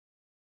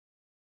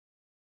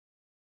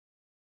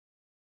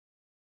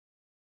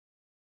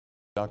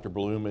Dr.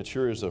 Bloom, it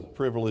sure is a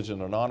privilege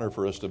and an honor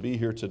for us to be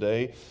here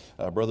today.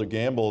 Brother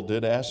Gamble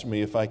did ask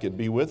me if I could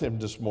be with him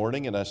this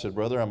morning, and I said,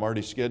 Brother, I'm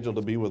already scheduled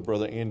to be with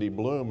Brother Andy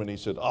Bloom, and he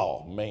said,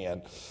 oh,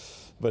 man.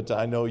 But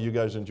I know you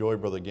guys enjoy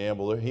Brother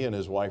Gamble. He and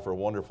his wife are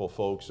wonderful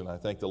folks, and I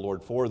thank the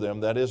Lord for them.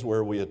 That is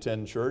where we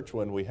attend church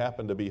when we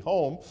happen to be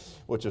home,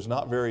 which is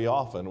not very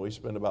often. We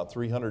spend about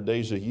 300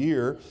 days a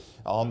year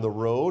on the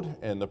road,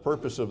 and the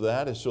purpose of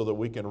that is so that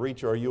we can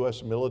reach our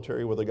U.S.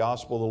 military with the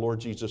gospel of the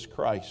Lord Jesus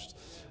Christ.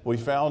 We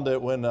found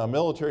that when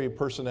military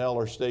personnel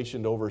are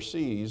stationed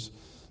overseas,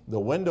 the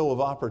window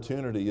of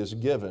opportunity is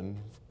given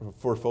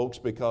for folks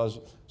because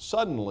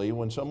suddenly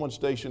when someone's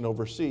stationed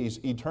overseas,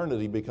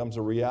 eternity becomes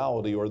a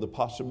reality, or the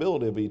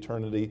possibility of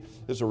eternity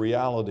is a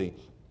reality.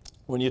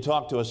 When you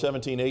talk to a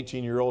 17,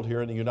 18-year-old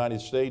here in the United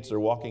States, they're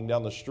walking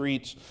down the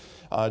streets,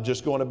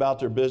 just going about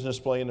their business,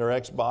 playing their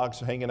Xbox,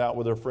 hanging out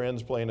with their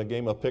friends, playing a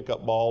game of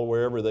pickup ball,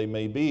 wherever they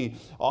may be.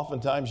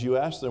 Oftentimes you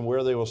ask them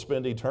where they will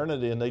spend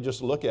eternity, and they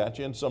just look at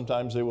you, and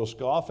sometimes they will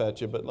scoff at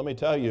you. But let me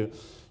tell you,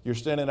 you're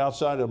standing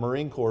outside a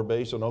Marine Corps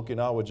base in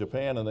Okinawa,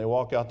 Japan, and they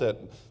walk out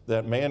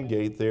that man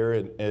gate there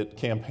at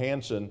Camp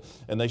Hansen,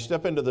 and they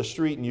step into the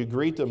street, and you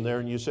greet them there,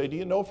 and you say, do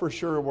you know for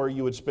sure where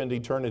you would spend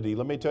eternity?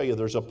 Let me tell you,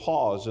 there's a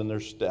pause in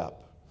their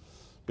step,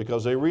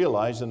 because they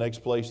realize the next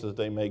place that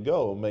they may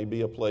go may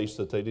be a place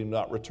that they do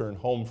not return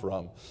home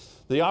from.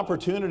 The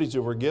opportunities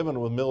that we're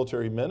given with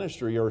military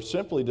ministry are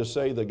simply to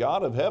say the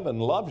God of heaven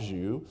loves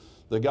you,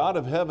 the God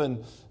of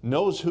heaven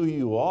knows who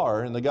you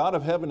are, and the God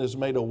of heaven has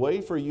made a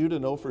way for you to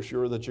know for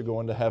sure that you're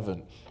going to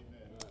heaven.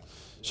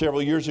 Several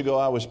years ago,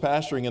 I was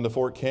pastoring in the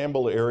Fort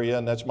Campbell area,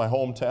 and that's my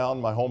hometown,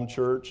 my home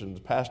church, and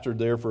pastored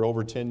there for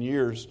over 10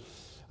 years.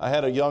 I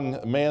had a young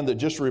man that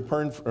just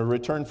returned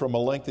from a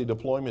lengthy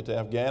deployment to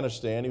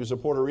Afghanistan. He was a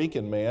Puerto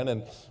Rican man,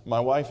 and my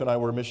wife and I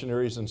were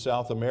missionaries in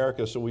South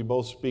America, so we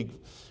both speak,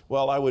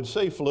 well, I would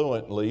say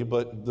fluently,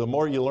 but the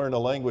more you learn a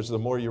language, the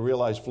more you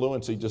realize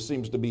fluency just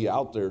seems to be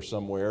out there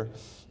somewhere.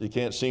 You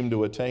can't seem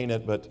to attain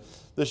it, but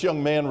this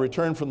young man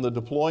returned from the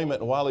deployment,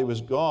 and while he was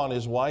gone,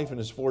 his wife and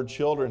his 4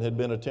 children had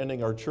been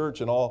attending our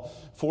church, and all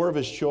 4 of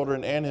his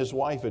children and his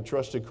wife had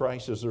trusted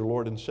Christ as their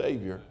Lord and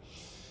Savior.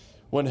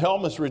 When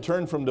Helmus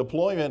returned from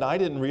deployment, I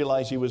didn't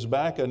realize he was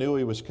back. I knew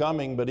he was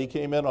coming, but he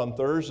came in on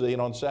Thursday,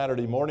 and on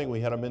Saturday morning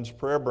we had a men's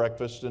prayer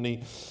breakfast, and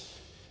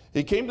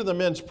he came to the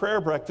men's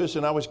prayer breakfast,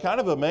 and I was kind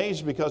of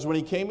amazed because when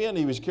he came in,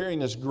 he was carrying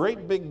this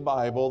great big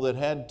Bible that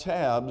had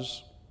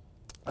tabs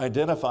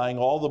identifying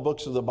all the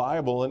books of the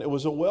Bible, and it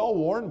was a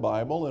well-worn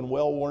Bible and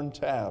well-worn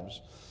tabs.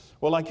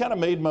 Well, I kind of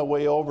made my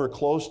way over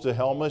close to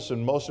Helmus,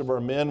 and most of our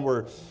men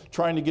were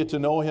trying to get to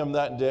know him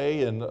that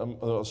day, and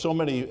so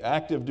many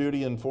active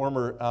duty and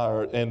former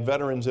and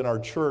veterans in our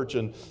church,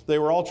 and they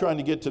were all trying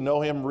to get to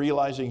know him,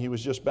 realizing he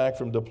was just back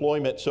from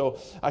deployment. So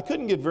I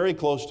couldn't get very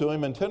close to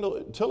him until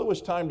it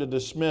was time to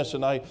dismiss,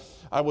 and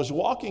I was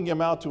walking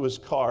him out to his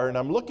car, and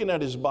I'm looking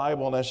at his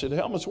Bible, and I said,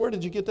 Helmus, where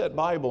did you get that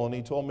Bible? And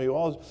he told me,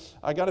 well,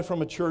 I got it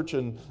from a church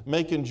in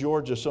Macon,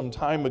 Georgia some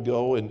time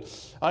ago. And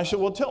I said,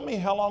 well, tell me,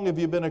 how long have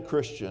you been a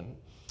Christian?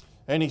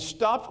 And he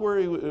stopped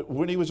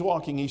when he was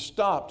walking, he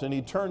stopped and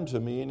he turned to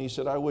me and he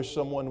said, I wish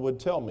someone would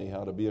tell me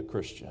how to be a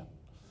Christian.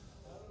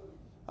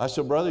 I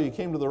said, brother, you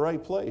came to the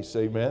right place,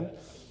 amen.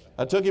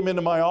 I took him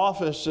into my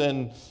office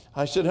and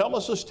I said,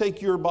 Helmus, let's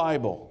take your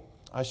Bible.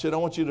 I said, I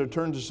want you to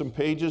turn to some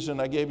pages,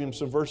 and I gave him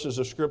some verses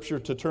of Scripture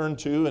to turn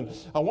to, and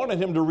I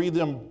wanted him to read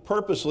them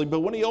purposely, but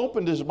when he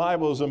opened his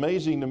Bible, it was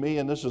amazing to me,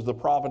 and this is the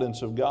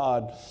providence of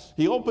God.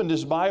 He opened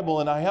his Bible,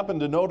 and I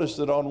happened to notice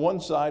that on one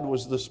side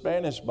was the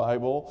Spanish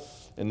Bible,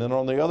 and then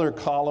on the other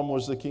column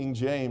was the King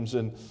James,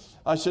 and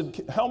I said,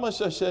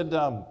 Helmus,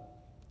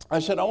 I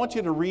said, I want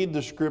you to read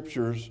the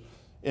Scriptures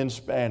in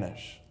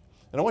Spanish.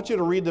 And I want you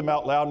to read them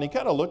out loud. And he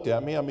kind of looked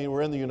at me. I mean,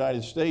 we're in the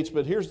United States,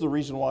 but here's the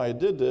reason why I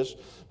did this,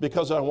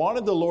 because I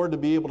wanted the Lord to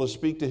be able to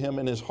speak to him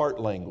in his heart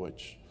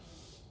language.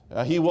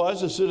 He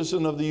was a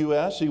citizen of the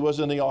U.S. He was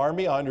in the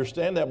Army. I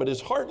understand that, but his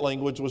heart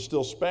language was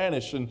still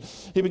Spanish. And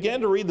he began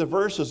to read the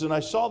verses, and I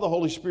saw the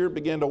Holy Spirit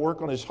begin to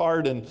work on his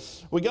heart. And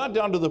we got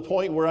down to the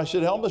point where I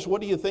said, Helmus, what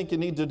do you think you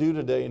need to do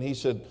today? And he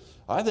said,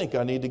 I think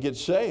I need to get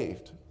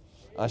saved.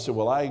 I said,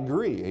 well, I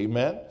agree.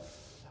 Amen.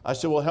 I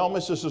said, well,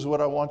 Helmus, this is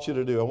what I want you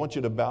to do. I want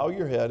you to bow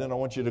your head, and I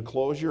want you to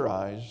close your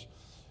eyes,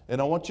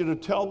 and I want you to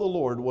tell the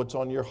Lord what's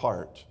on your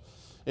heart.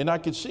 And I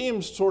could see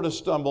him sort of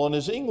stumble, and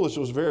his English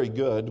was very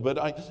good, but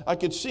I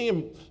could see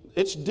him,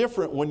 it's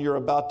different when you're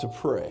about to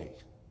pray.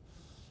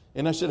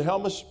 And I said,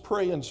 Helmus,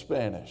 pray in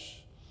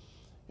Spanish.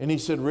 And he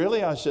said,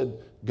 really? I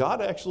said, God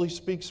actually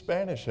speaks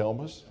Spanish,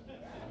 Helmus.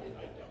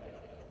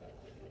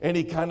 And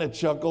he kind of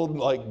chuckled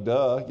like,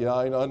 duh, yeah,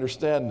 I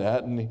understand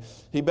that. And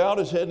he bowed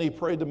his head and he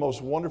prayed the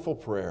most wonderful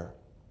prayer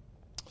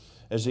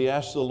as he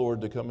asked the Lord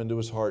to come into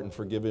his heart and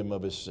forgive him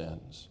of his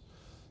sins.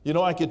 You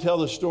know, I could tell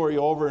the story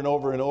over and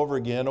over and over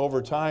again.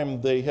 Over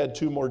time, they had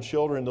 2 more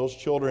children. Those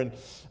children,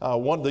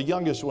 the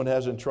youngest one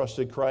hasn't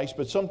trusted Christ,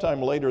 but sometime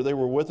later, they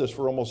were with us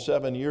for almost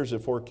 7 years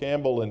at Fort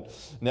Campbell, and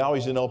now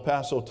he's in El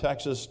Paso,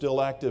 Texas,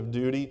 still active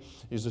duty.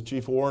 He's the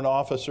chief warrant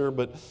officer,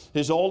 but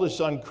his oldest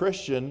son,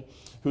 Christian,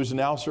 who's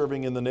now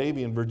serving in the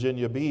Navy in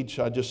Virginia Beach,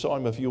 I just saw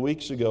him a few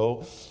weeks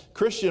ago.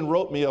 Christian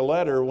wrote me a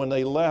letter when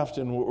they left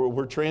and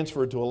were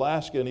transferred to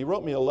Alaska, and he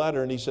wrote me a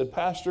letter and he said,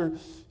 Pastor,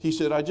 he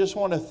said, I just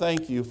want to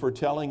thank you for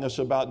telling us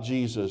about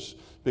Jesus,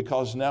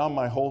 because now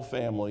my whole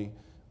family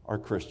are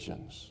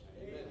Christians.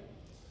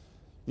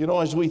 You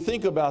know, as we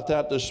think about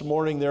that this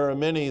morning, there are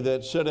many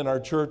that sit in our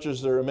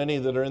churches. There are many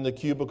that are in the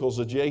cubicles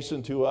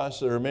adjacent to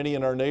us. There are many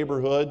in our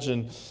neighborhoods.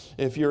 And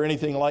if you're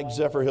anything like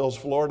Zephyr Hills,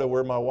 Florida,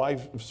 where my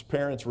wife's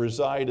parents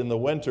reside in the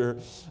winter,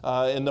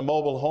 in the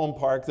mobile home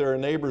park, there are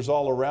neighbors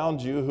all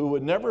around you who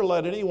would never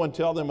let anyone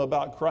tell them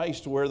about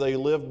Christ where they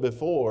lived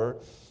before.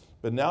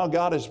 But now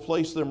God has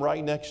placed them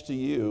right next to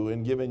you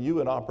and given you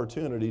an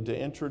opportunity to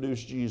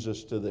introduce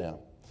Jesus to them.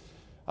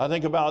 I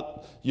think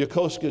about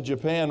Yokosuka,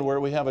 Japan, where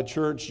we have a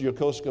church.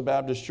 Yokosuka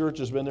Baptist Church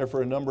has been there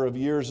for a number of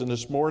years. And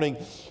this morning,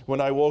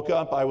 when I woke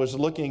up, I was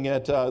looking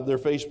at their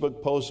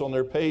Facebook posts on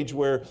their page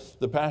where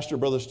the pastor,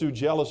 Brother Stu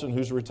Jellison,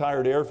 who's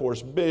retired Air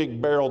Force, big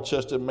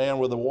barrel-chested man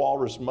with a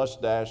walrus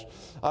mustache.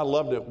 I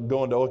loved it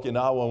going to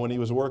Okinawa when he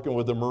was working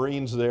with the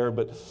Marines there.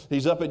 But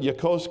he's up at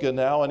Yokosuka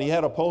now, and he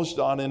had a post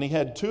on, and he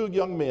had 2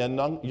 young men,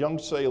 young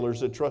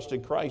sailors that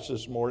trusted Christ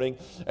this morning,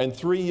 and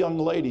 3 young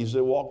ladies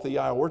that walked the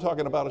aisle. We're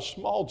talking about a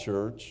small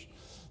church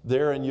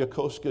there in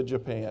Yokosuka,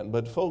 Japan.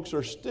 But folks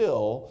are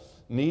still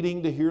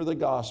needing to hear the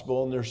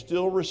gospel, and they're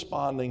still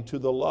responding to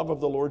the love of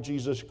the Lord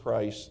Jesus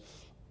Christ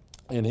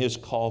and his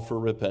call for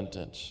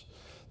repentance.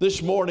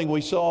 This morning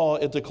we saw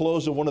at the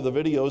close of one of the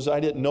videos, I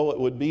didn't know it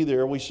would be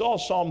there, we saw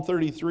Psalm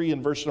 33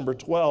 in verse number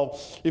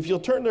 12. If you'll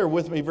turn there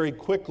with me very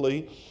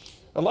quickly,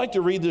 I'd like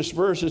to read this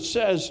verse. It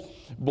says,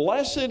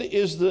 "Blessed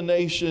is the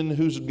nation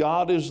whose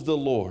God is the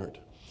Lord,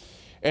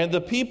 and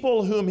the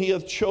people whom he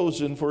hath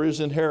chosen for his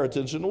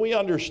inheritance." And we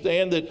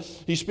understand that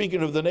he's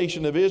speaking of the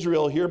nation of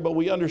Israel here, but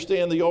we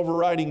understand the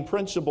overriding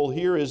principle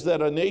here is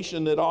that a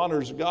nation that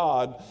honors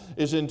God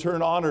is in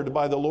turn honored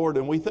by the Lord,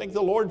 and we thank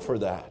the Lord for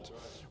that.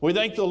 We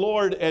thank the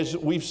Lord, as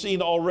we've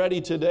seen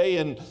already today,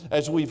 and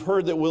as we've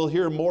heard that we'll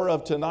hear more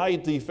of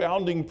tonight, the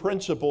founding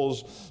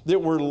principles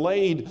that were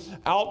laid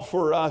out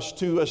for us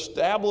to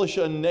establish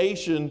a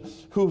nation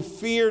who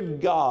feared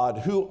God,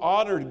 who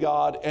honored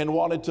God, and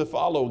wanted to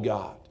follow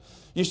God.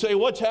 You say,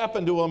 what's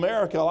happened to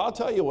America? I'll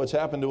tell you what's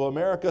happened to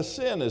America.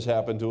 Sin has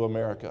happened to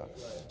America.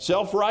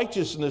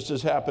 Self-righteousness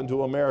has happened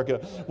to America.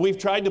 We've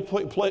tried to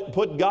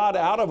put God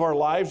out of our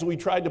lives. We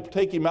tried to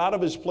take him out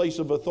of his place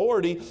of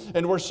authority,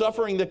 and we're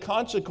suffering the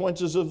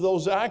consequences of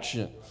those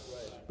actions.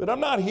 But I'm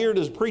not here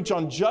to preach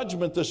on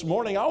judgment this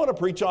morning. I want to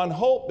preach on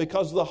hope,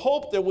 because the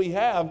hope that we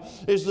have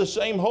is the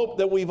same hope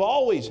that we've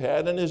always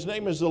had, and his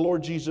name is the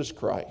Lord Jesus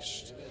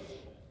Christ.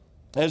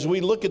 As we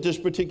look at this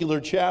particular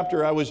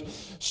chapter, I was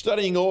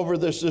studying over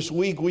this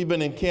week. We've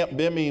been in Camp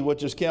BIMI,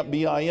 which is Camp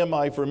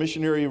BIMI, for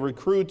missionary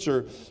recruits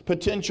or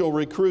potential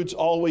recruits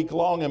all week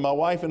long. And my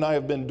wife and I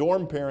have been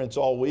dorm parents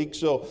all week.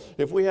 So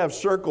if we have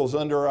circles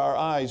under our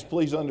eyes,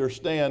 please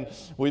understand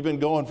we've been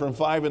going from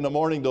 5 in the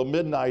morning till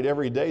midnight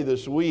every day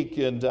this week.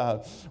 And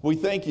we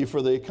thank you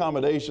for the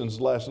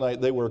accommodations last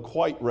night. They were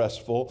quite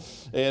restful.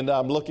 And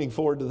I'm looking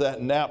forward to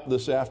that nap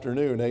this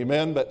afternoon.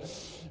 Amen. But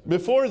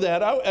before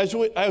that,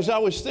 as I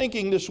was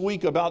thinking this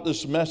week about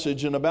this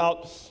message and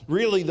about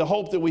really the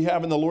hope that we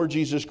have in the Lord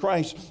Jesus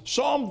Christ,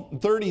 Psalm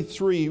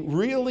 33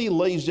 really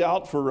lays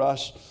out for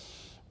us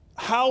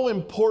how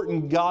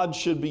important God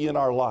should be in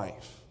our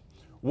life.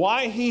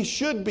 Why he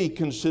should be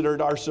considered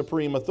our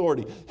supreme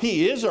authority.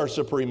 He is our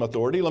supreme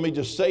authority. Let me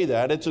just say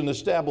that. It's an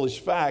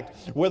established fact.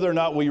 Whether or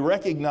not we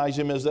recognize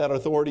him as that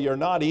authority or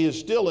not, he is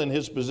still in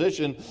his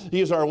position. He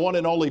is our one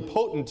and only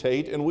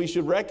potentate, and we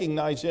should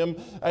recognize him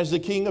as the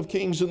King of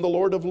Kings and the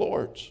Lord of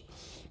Lords.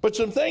 But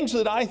some things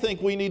that I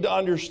think we need to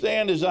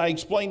understand, as I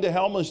explained to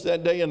Helmus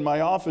that day in my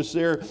office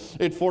there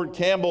at Fort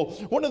Campbell,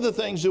 one of the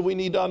things that we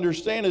need to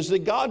understand is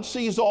that God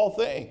sees all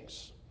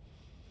things.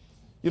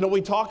 You know,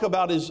 we talk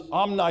about his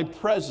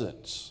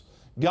omnipresence,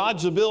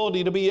 God's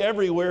ability to be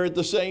everywhere at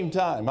the same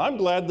time. I'm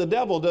glad the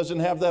devil doesn't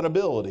have that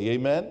ability,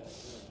 amen?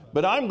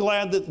 But I'm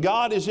glad that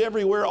God is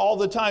everywhere all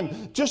the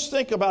time. Just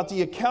think about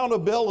the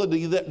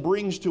accountability that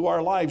brings to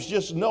our lives,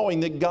 just knowing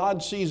that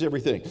God sees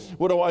everything.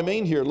 What do I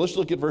mean here? Let's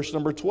look at verse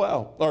number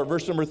 12, or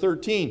verse number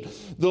 13.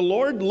 The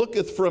Lord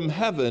looketh from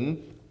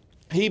heaven,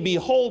 he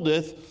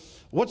beholdeth,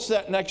 what's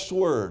that next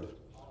word?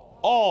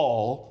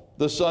 All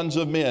the sons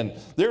of men.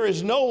 There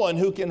is no one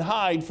who can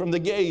hide from the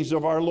gaze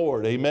of our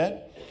Lord. Amen?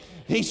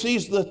 He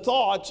sees the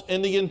thoughts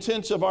and the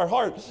intents of our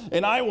heart.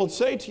 And I will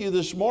say to you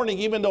this morning,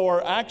 even though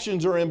our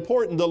actions are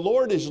important, the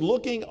Lord is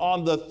looking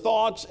on the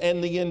thoughts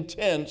and the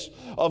intents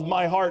of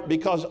my heart,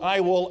 because I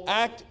will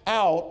act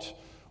out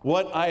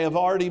what I have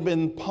already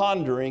been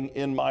pondering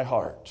in my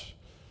heart.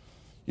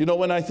 You know,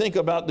 when I think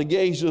about the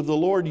gaze of the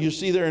Lord, you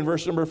see there in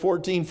verse number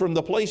 14, from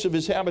the place of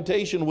his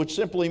habitation, which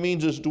simply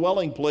means his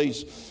dwelling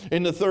place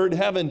in the third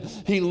heaven,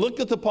 he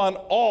looketh upon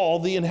all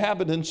the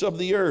inhabitants of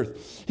the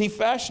earth. He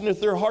fashioneth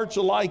their hearts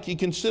alike. He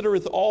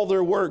considereth all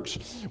their works.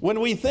 When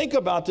we think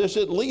about this,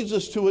 it leads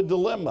us to a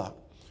dilemma.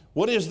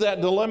 What is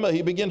that dilemma?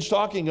 He begins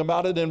talking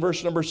about it in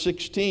verse number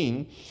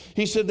 16.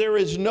 He said, there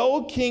is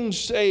no king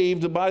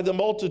saved by the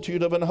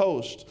multitude of an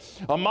host.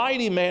 A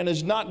mighty man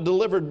is not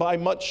delivered by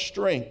much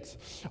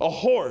strength. A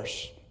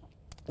horse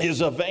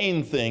is a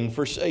vain thing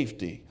for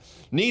safety.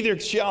 Neither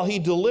shall he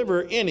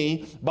deliver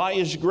any by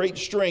his great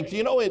strength.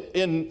 You know,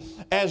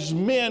 as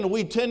men,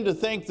 we tend to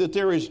think that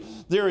there is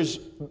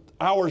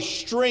our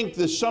strength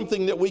is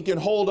something that we can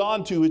hold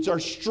on to. It's our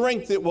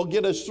strength that will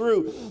get us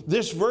through.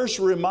 This verse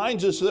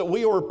reminds us that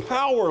we are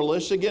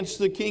powerless against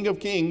the King of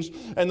Kings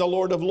and the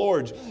Lord of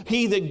Lords.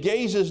 He that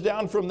gazes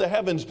down from the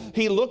heavens,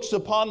 he looks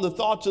upon the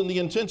thoughts and the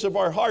intents of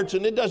our hearts.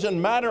 And it doesn't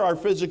matter our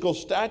physical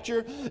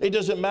stature. It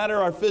doesn't matter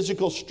our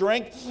physical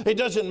strength. It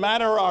doesn't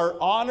matter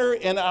our honor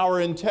and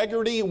our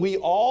integrity. We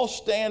all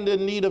stand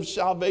in need of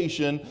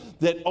salvation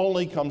that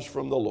only comes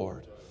from the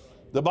Lord.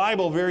 The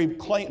Bible very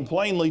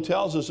plainly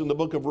tells us in the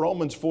book of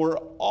Romans, for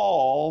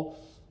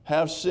all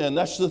have sinned.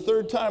 That's the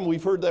third time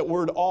we've heard that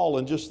word all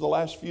in just the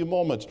last few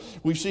moments.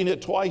 We've seen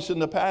it twice in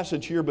the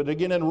passage here, but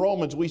again in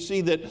Romans we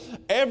see that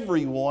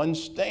everyone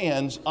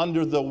stands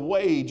under the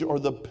wage or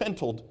the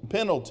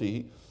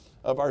penalty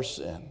of our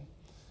sin.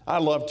 I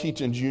love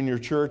teaching junior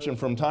church, and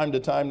from time to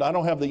time, I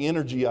don't have the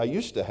energy I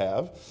used to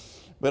have,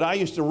 but I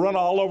used to run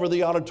all over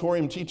the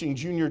auditorium teaching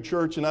junior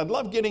church, and I'd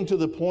love getting to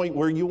the point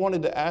where you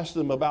wanted to ask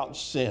them about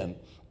sin.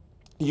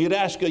 You'd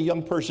ask a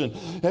young person,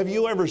 have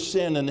you ever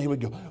sinned? And they would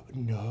go,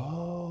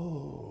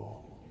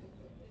 no.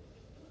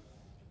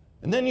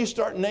 And then you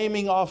start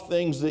naming off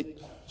things that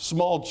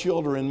small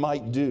children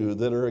might do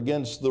that are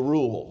against the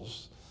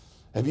rules.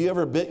 Have you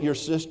ever bit your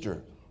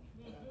sister?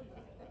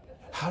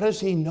 How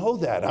does he know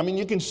that? I mean,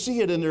 you can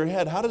see it in their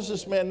head. How does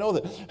this man know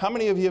that? How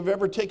many of you have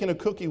ever taken a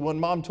cookie when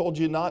mom told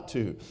you not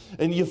to?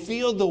 And you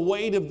feel the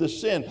weight of the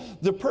sin.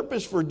 The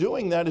purpose for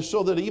doing that is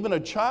so that even a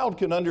child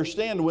can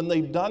understand when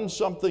they've done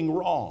something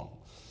wrong.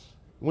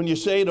 When you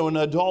say to an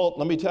adult,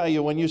 let me tell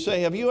you, when you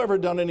say, have you ever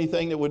done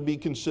anything that would be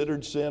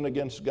considered sin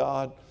against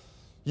God?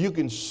 You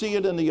can see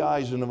it in the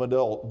eyes of an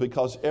adult,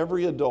 because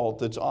every adult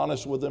that's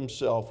honest with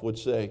himself would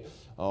say,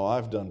 oh,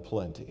 I've done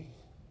plenty.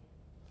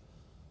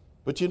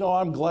 But you know,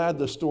 I'm glad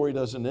the story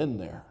doesn't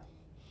end there.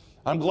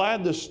 I'm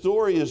glad the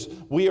story is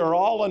we are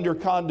all under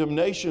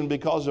condemnation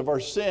because of our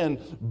sin,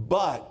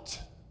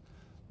 but,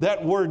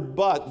 that word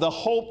but, the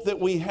hope that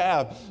we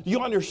have. You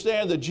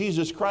understand that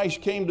Jesus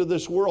Christ came to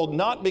this world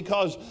not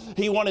because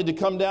he wanted to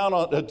come down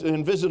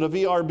and visit a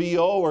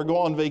VRBO or go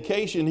on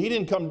vacation. He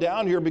didn't come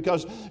down here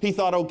because he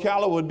thought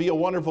Ocala would be a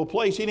wonderful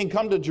place. He didn't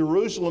come to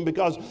Jerusalem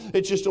because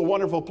it's just a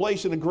wonderful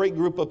place and a great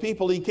group of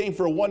people. He came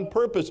for one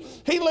purpose.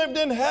 He lived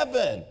in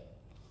heaven.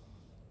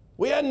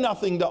 We had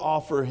nothing to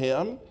offer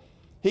him.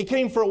 He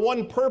came for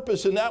one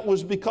purpose, and that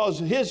was because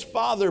his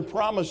Father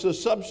promised a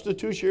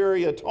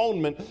substitutionary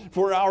atonement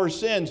for our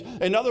sins.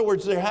 In other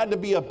words, there had to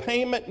be a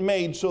payment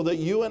made so that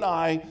you and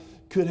I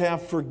could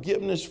have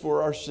forgiveness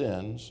for our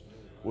sins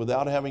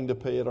without having to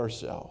pay it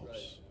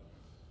ourselves.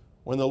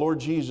 When the Lord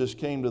Jesus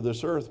came to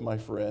this earth, my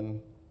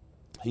friend,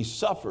 he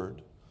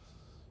suffered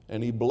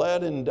and he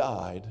bled and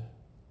died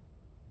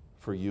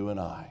for you and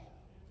I.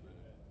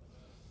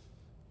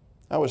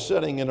 I was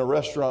sitting in a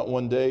restaurant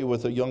one day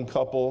with a young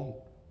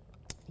couple.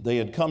 They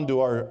had come to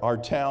our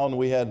town.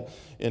 We had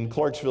in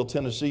Clarksville,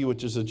 Tennessee,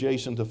 which is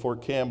adjacent to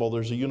Fort Campbell,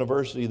 there's a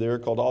university there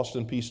called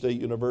Austin Peay State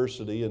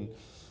University. And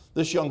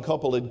this young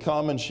couple had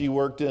come, and she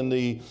worked in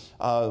the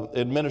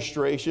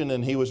administration,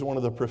 and he was one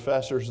of the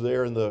professors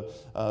there in the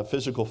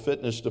physical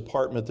fitness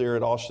department there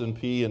at Austin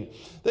Peay. And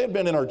they had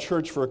been in our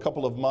church for a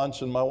couple of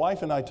months, and my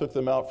wife and I took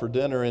them out for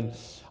dinner, and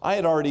I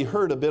had already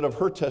heard a bit of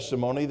her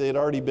testimony. They had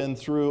already been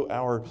through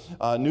our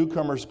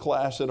newcomers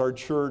class at our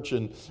church,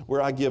 and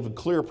where I give a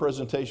clear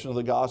presentation of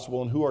the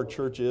gospel and who our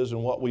church is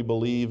and what we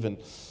believe. And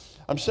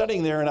I'm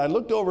sitting there, and I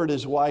looked over at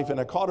his wife, and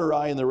I caught her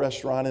eye in the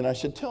restaurant, and I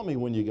said, tell me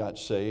when you got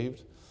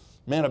saved.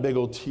 Man, a big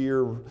old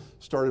tear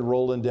started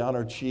rolling down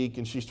her cheek,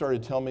 and she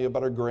started telling me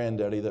about her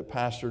granddaddy that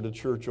pastored a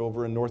church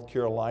over in North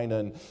Carolina,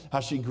 and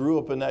how she grew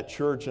up in that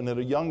church, and at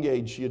a young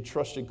age she had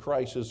trusted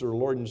Christ as her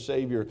Lord and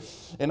Savior.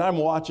 And I'm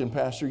watching,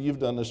 Pastor, you've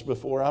done this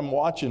before, I'm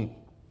watching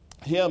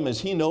him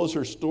as he knows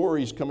her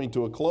story's coming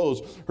to a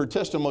close, her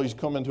testimony's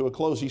coming to a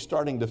close, he's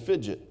starting to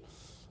fidget.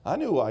 I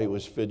knew why he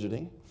was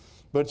fidgeting.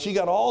 But she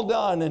got all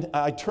done, and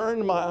I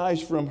turned my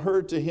eyes from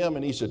her to him,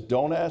 and he said,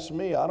 don't ask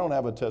me, I don't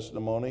have a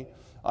testimony.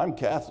 I'm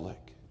Catholic.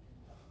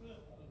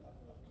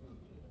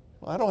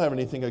 Well, I don't have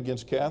anything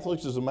against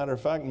Catholics. As a matter of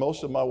fact,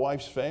 most of my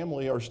wife's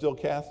family are still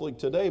Catholic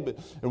today,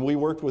 and we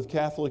worked with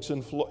Catholics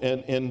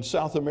in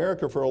South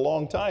America for a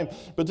long time.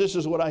 But this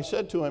is what I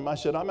said to him. I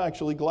said, I'm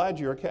actually glad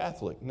you're a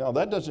Catholic. Now,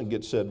 that doesn't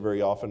get said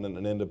very often in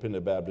an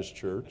independent Baptist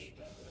church.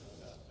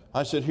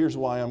 I said, here's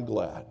why I'm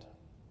glad.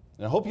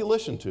 And I hope you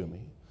listen to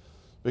me.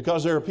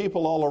 Because there are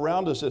people all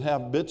around us that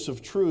have bits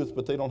of truth,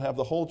 but they don't have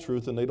the whole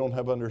truth and they don't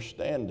have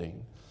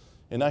understanding.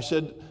 And I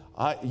said,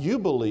 you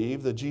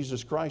believe that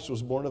Jesus Christ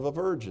was born of a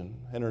virgin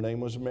and her name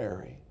was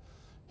Mary.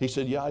 He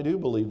said, yeah, I do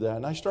believe that.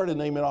 And I started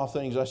naming off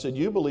things. I said,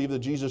 you believe that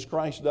Jesus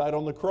Christ died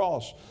on the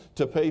cross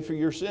to pay for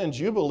your sins.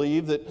 You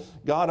believe that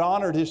God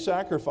honored his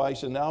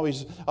sacrifice and now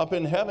he's up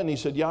in heaven. He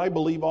said, yeah, I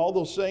believe all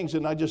those things.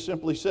 And I just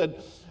simply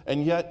said,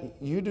 and yet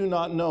you do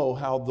not know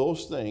how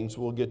those things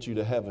will get you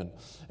to heaven.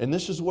 And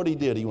this is what he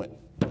did. He went,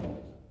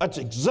 that's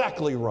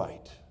exactly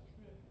right.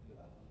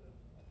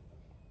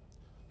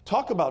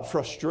 Talk about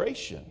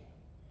frustration.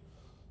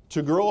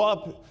 To grow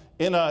up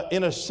in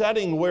a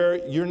setting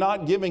where you're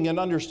not giving an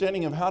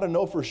understanding of how to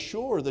know for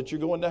sure that you're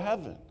going to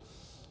heaven.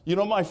 You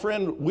know, my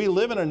friend, we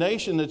live in a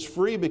nation that's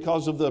free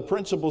because of the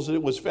principles that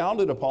it was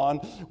founded upon.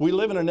 We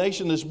live in a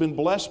nation that's been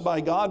blessed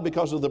by God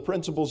because of the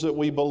principles that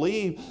we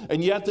believe.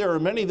 And yet there are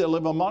many that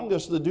live among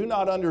us that do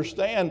not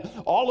understand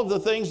all of the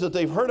things that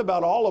they've heard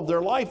about all of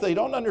their life. They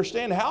don't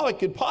understand how it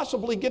could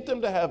possibly get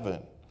them to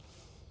heaven.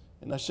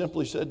 And I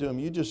simply said to him,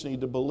 you just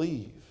need to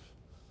believe.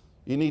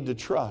 You need to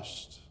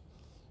trust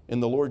in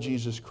the Lord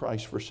Jesus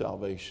Christ for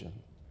salvation.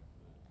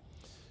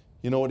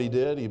 You know what he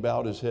did? He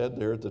bowed his head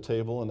there at the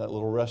table in that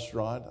little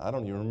restaurant. I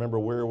don't even remember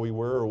where we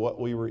were or what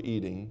we were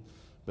eating,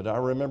 but I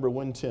remember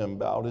when Tim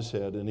bowed his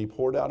head and he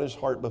poured out his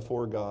heart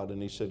before God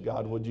and he said,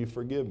 God, would you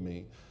forgive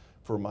me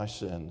for my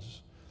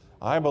sins?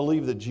 I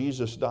believe that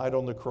Jesus died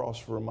on the cross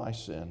for my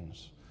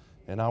sins,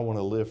 and I want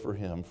to live for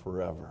him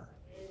forever.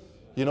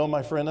 You know,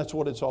 my friend, that's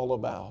what it's all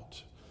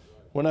about.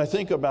 When I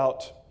think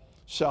about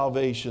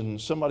salvation,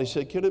 somebody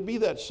said, could it be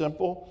that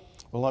simple?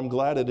 Well, I'm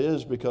glad it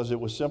is, because it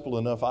was simple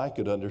enough I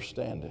could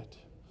understand it.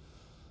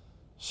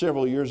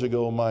 Several years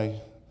ago, my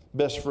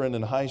best friend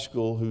in high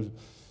school, who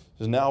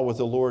is now with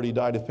the Lord, he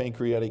died of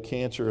pancreatic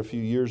cancer a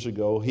few years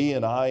ago. He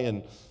and I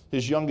and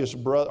his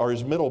youngest brother, or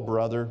his middle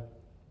brother,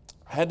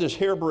 had this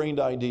harebrained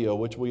idea,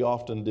 which we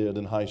often did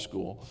in high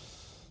school,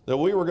 that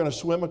we were going to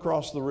swim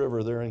across the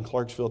river there in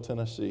Clarksville,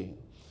 Tennessee.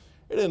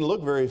 It didn't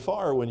look very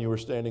far when you were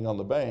standing on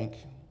the bank.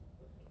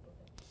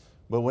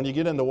 But when you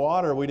get in the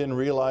water, we didn't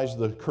realize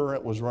the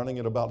current was running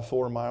at about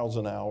 4 miles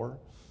an hour.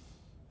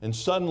 And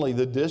suddenly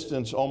the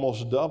distance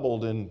almost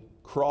doubled in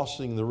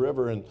crossing the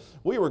river. And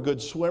we were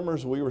good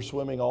swimmers. We were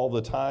swimming all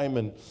the time.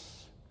 And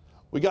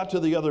we got to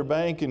the other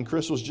bank, and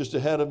Chris was just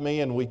ahead of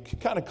me. And we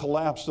kind of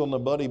collapsed on the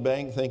buddy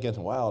bank thinking,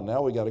 wow,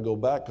 now we got to go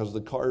back because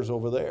the car's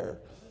over there.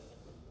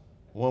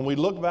 When we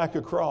looked back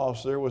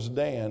across, there was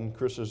Dan,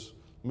 Chris's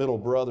middle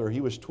brother.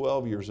 He was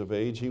 12 years of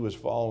age. He was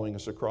following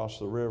us across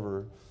the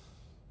river,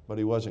 but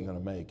he wasn't going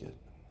to make it.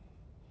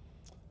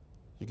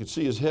 You could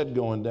see his head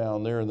going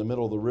down there in the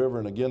middle of the river,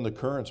 and again the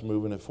current's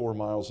moving at 4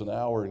 miles an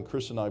hour, and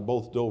Chris and I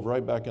both dove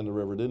right back in the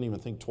river, didn't even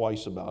think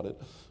twice about it,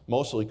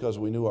 mostly because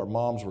we knew our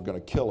moms were going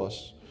to kill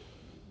us.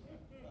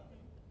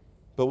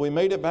 But we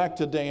made it back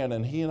to Dan,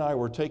 and he and I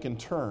were taking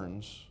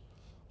turns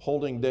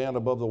holding Dan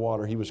above the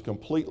water. He was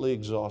completely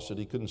exhausted.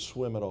 He couldn't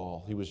swim at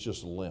all. He was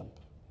just limp.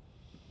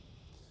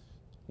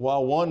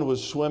 While one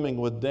was swimming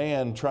with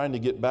Dan, trying to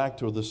get back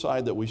to the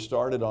side that we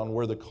started on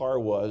where the car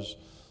was,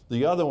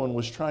 the other one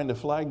was trying to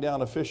flag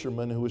down a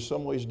fisherman who was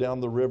some ways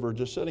down the river,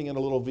 just sitting in a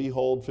little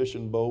V-holed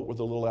fishing boat with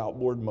a little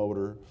outboard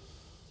motor.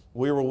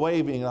 We were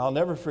waving, and I'll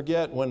never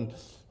forget when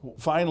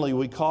finally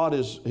we caught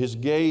his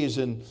gaze,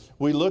 and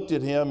we looked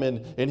at him,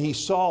 and he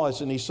saw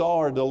us, and he saw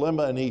our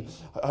dilemma, and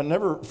I'll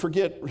never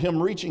forget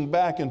him reaching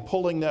back and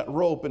pulling that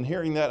rope and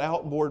hearing that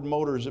outboard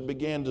motor as it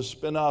began to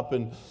spin up,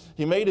 and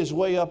he made his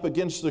way up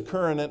against the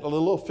current in a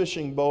little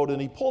fishing boat,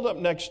 and he pulled up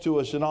next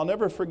to us, and I'll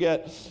never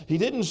forget, he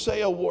didn't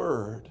say a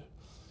word.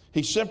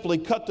 He simply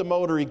cut the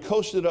motor, he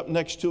coasted up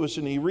next to us,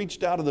 and he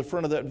reached out of the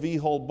front of that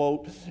V-hull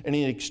boat, and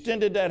he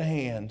extended that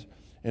hand,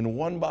 and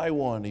one by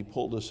one he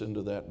pulled us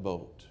into that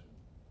boat.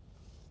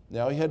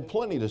 Now, he had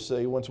plenty to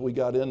say once we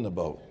got in the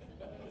boat.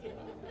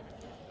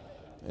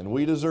 And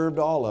we deserved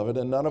all of it,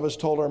 and none of us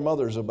told our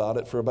mothers about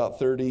it for about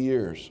 30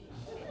 years.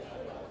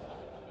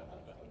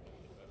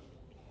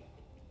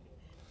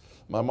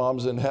 My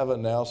mom's in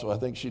heaven now, so I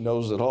think she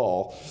knows it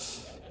all.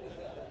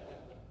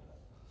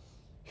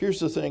 Here's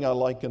the thing I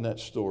liken that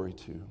story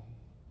to.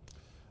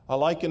 I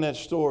liken that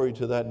story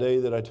to that day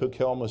that I took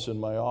Helmus in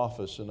my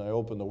office and I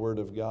opened the Word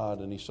of God,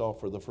 and he saw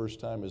for the first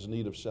time his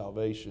need of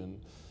salvation.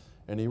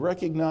 And he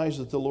recognized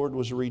that the Lord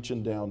was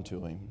reaching down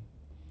to him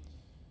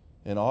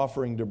and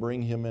offering to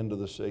bring him into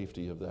the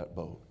safety of that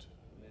boat.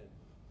 Amen.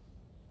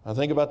 I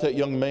think about that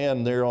young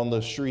man there on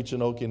the streets in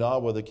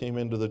Okinawa that came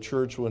into the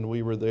church when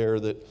we were there,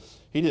 that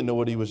he didn't know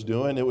what he was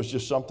doing. It was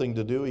just something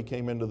to do. He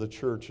came into the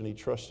church and he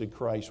trusted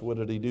Christ. What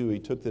did he do? He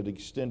took that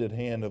extended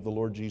hand of the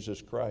Lord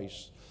Jesus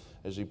Christ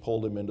as he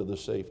pulled him into the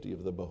safety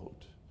of the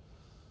boat.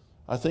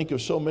 I think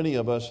of so many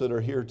of us that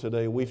are here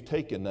today, we've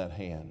taken that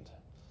hand.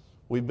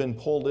 We've been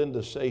pulled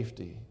into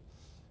safety.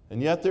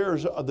 And yet there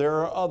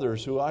are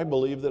others who I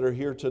believe that are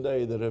here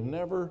today that have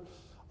never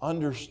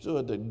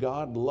understood that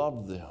God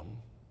loved them,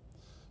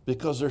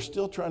 because they're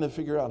still trying to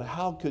figure out,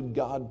 how could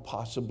God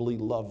possibly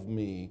love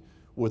me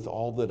with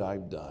all that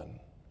I've done?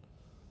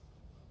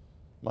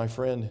 My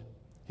friend,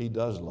 He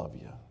does love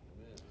you.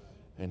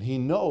 And He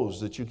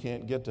knows that you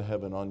can't get to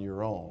heaven on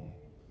your own.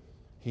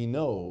 He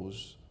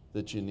knows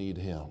that you need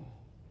Him.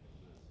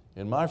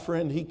 And my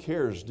friend, He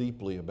cares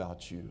deeply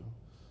about you.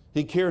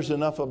 He cares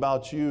enough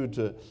about you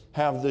to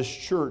have this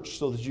church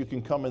so that you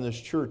can come in this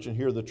church and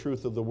hear the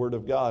truth of the Word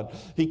of God.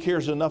 He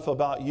cares enough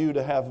about you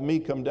to have me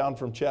come down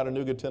from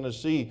Chattanooga,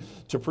 Tennessee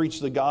to preach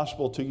the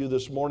gospel to you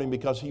this morning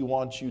because He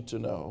wants you to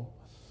know.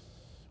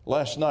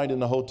 Last night in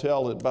the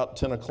hotel at about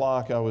 10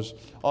 o'clock, I was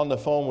on the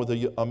phone with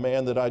a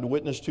man that I'd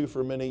witnessed to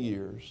for many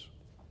years.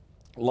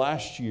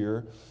 Last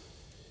year,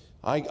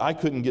 I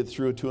couldn't get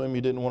through to him.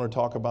 He didn't want to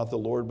talk about the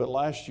Lord. But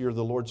last year,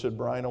 the Lord said,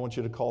 Bryan, I want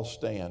you to call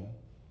Stan.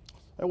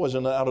 It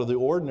wasn't out of the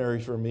ordinary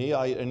for me.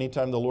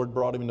 Anytime the Lord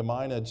brought him to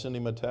mind, I'd send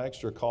him a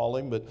text or call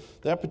him. But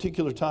that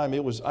particular time,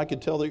 I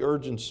could tell the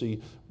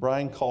urgency.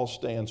 Bryan, call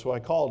Stan. So I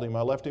called him.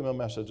 I left him a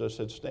message. I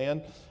said,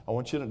 Stan,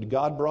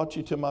 God brought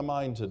you to my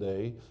mind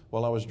today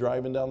while I was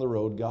driving down the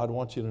road. God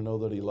wants you to know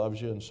that He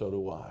loves you, and so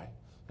do I.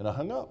 And I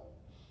hung up.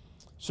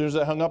 As soon as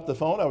I hung up the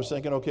phone, I was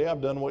thinking, okay,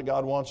 I've done what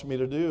God wants me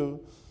to do.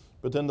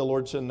 But then the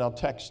Lord said, now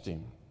text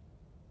him.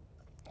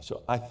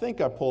 So I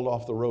think I pulled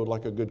off the road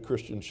like a good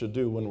Christian should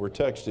do when we're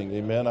texting.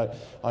 Amen.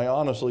 I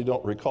honestly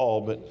don't recall,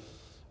 but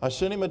I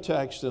sent him a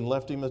text and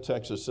left him a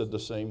text that said the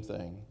same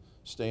thing.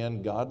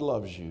 Stan, God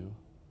loves you,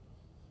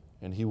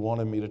 and He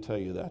wanted me to tell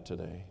you that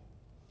today.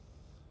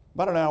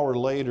 About an hour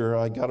later,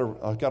 I got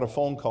a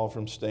phone call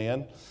from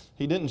Stan.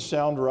 He didn't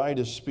sound right.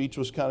 His speech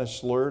was kind of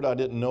slurred. I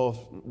didn't know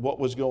what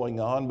was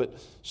going on, but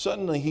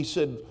suddenly he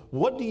said,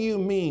 what do you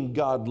mean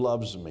God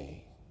loves me?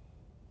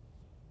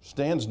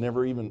 Stan's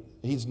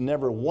he's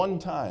never one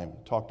time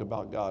talked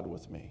about God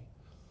with me.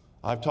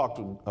 I've talked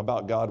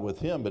about God with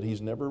him, but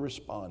he's never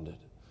responded.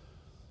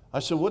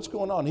 I said, what's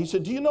going on? He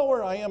said, do you know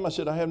where I am? I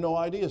said, I have no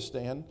idea,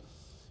 Stan.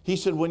 He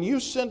said, when you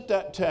sent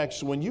that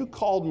text, when you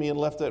called me and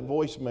left that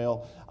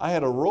voicemail, I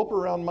had a rope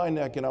around my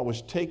neck and I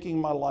was taking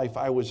my life.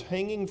 I was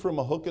hanging from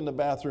a hook in the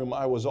bathroom.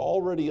 I was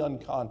already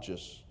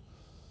unconscious.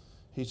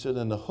 He said,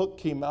 and the hook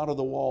came out of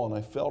the wall and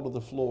I fell to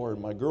the floor,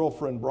 and my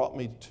girlfriend brought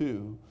me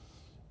to.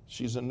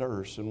 She's a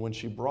nurse, and when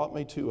she brought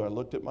me to, I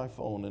looked at my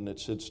phone and it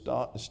said,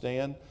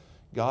 Stan,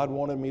 God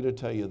wanted me to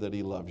tell you that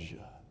He loves you.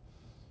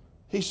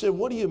 He said,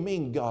 what do you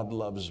mean God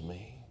loves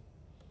me?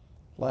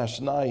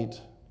 Last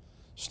night,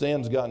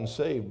 Stan's gotten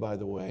saved, by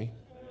the way.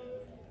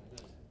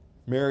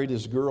 Married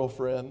his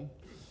girlfriend.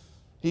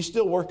 He's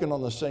still working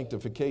on the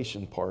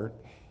sanctification part.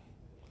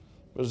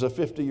 But as a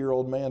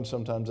 50-year-old man,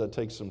 sometimes that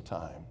takes some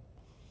time.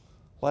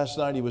 Last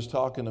night he was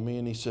talking to me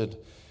and he said,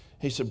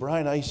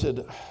 Bryan,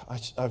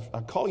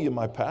 I call you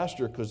my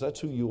pastor because that's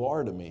who you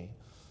are to me.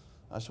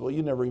 I said, well,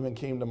 you never even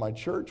came to my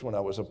church when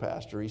I was a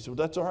pastor. He said, well,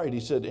 that's all right. He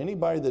said,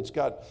 anybody that's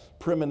got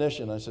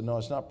premonition. I said, no,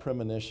 it's not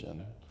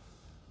premonition.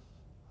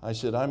 I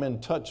said, I'm in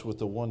touch with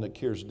the one that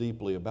cares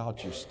deeply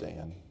about you,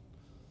 Stan.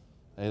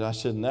 And I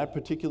said, in that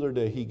particular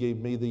day, He gave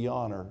me the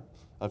honor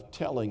of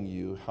telling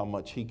you how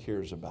much He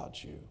cares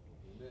about you.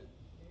 Amen.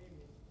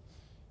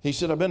 He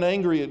said, I've been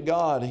angry at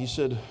God. He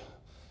said,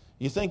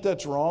 you think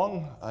that's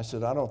wrong? I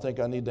said, I don't think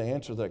I need to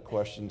answer that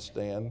question,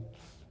 Stan.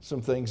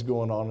 Some things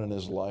going on in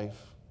his life.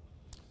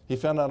 He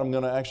found out I'm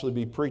going to actually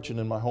be preaching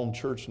in my home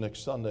church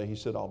next Sunday. He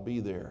said, I'll be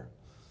there.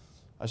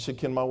 I said,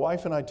 can my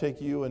wife and I take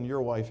you and your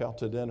wife out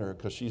to dinner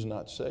because she's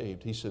not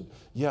saved? He said,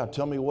 yeah,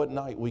 tell me what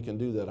night we can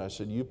do that. I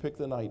said, you pick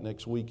the night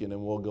next weekend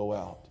and we'll go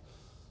out.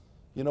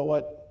 You know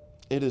what?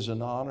 It is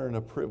an honor and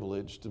a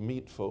privilege to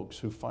meet folks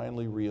who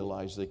finally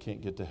realize they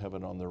can't get to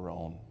heaven on their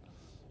own,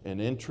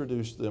 and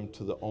introduce them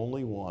to the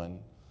only one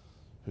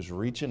who's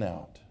reaching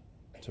out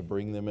to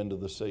bring them into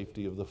the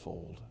safety of the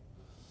fold.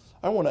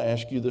 I want to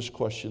ask you this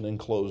question in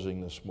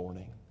closing this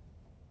morning.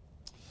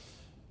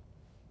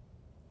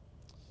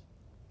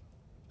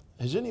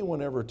 Has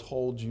anyone ever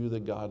told you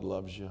that God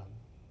loves you?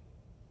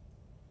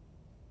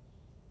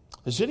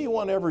 Has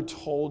anyone ever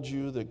told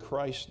you that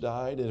Christ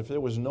died, and if there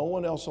was no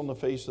one else on the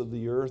face of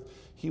the earth,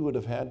 He would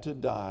have had to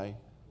die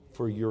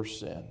for your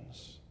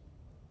sins?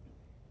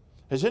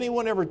 Has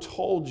anyone ever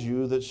told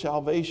you that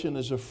salvation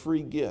is a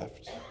free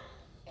gift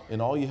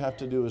and all you have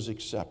to do is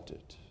accept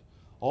it?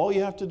 All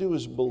you have to do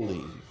is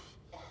believe.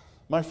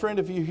 My friend,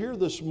 if you're here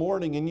this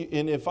morning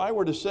and if I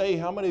were to say,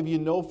 how many of you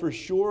know for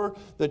sure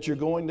that you're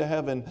going to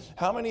heaven?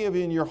 How many of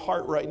you in your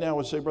heart right now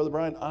would say, Brother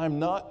Bryan, I'm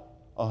not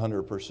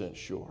 100%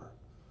 sure?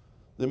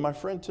 Then my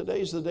friend,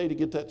 today's the day to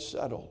get that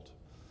settled.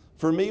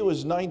 For me, it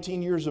was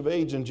 19 years of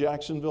age in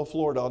Jacksonville,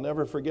 Florida. I'll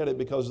never forget it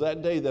because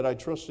that day that I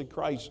trusted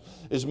Christ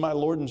as my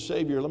Lord and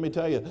Savior, let me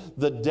tell you,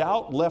 the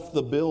doubt left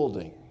the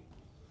building.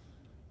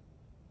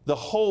 The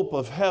hope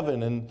of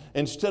heaven, and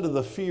instead of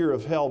the fear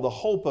of hell, the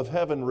hope of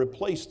heaven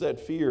replaced that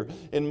fear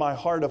in my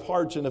heart of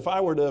hearts. And if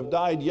I were to have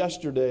died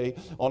yesterday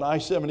on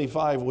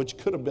I-75, which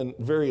could have been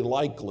very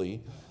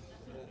likely,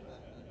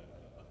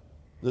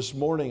 this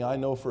morning I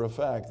know for a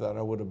fact that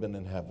I would have been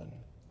in heaven.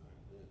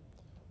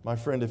 My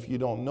friend, if you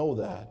don't know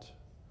that,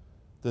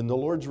 then the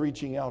Lord's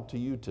reaching out to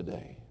you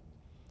today.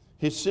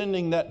 He's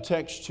sending that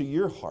text to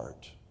your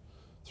heart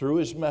through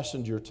His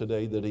messenger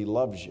today that He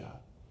loves you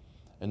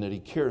and that He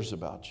cares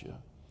about you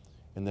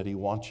and that He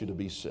wants you to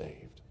be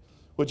saved.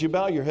 Would you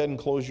bow your head and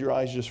close your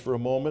eyes just for a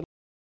moment?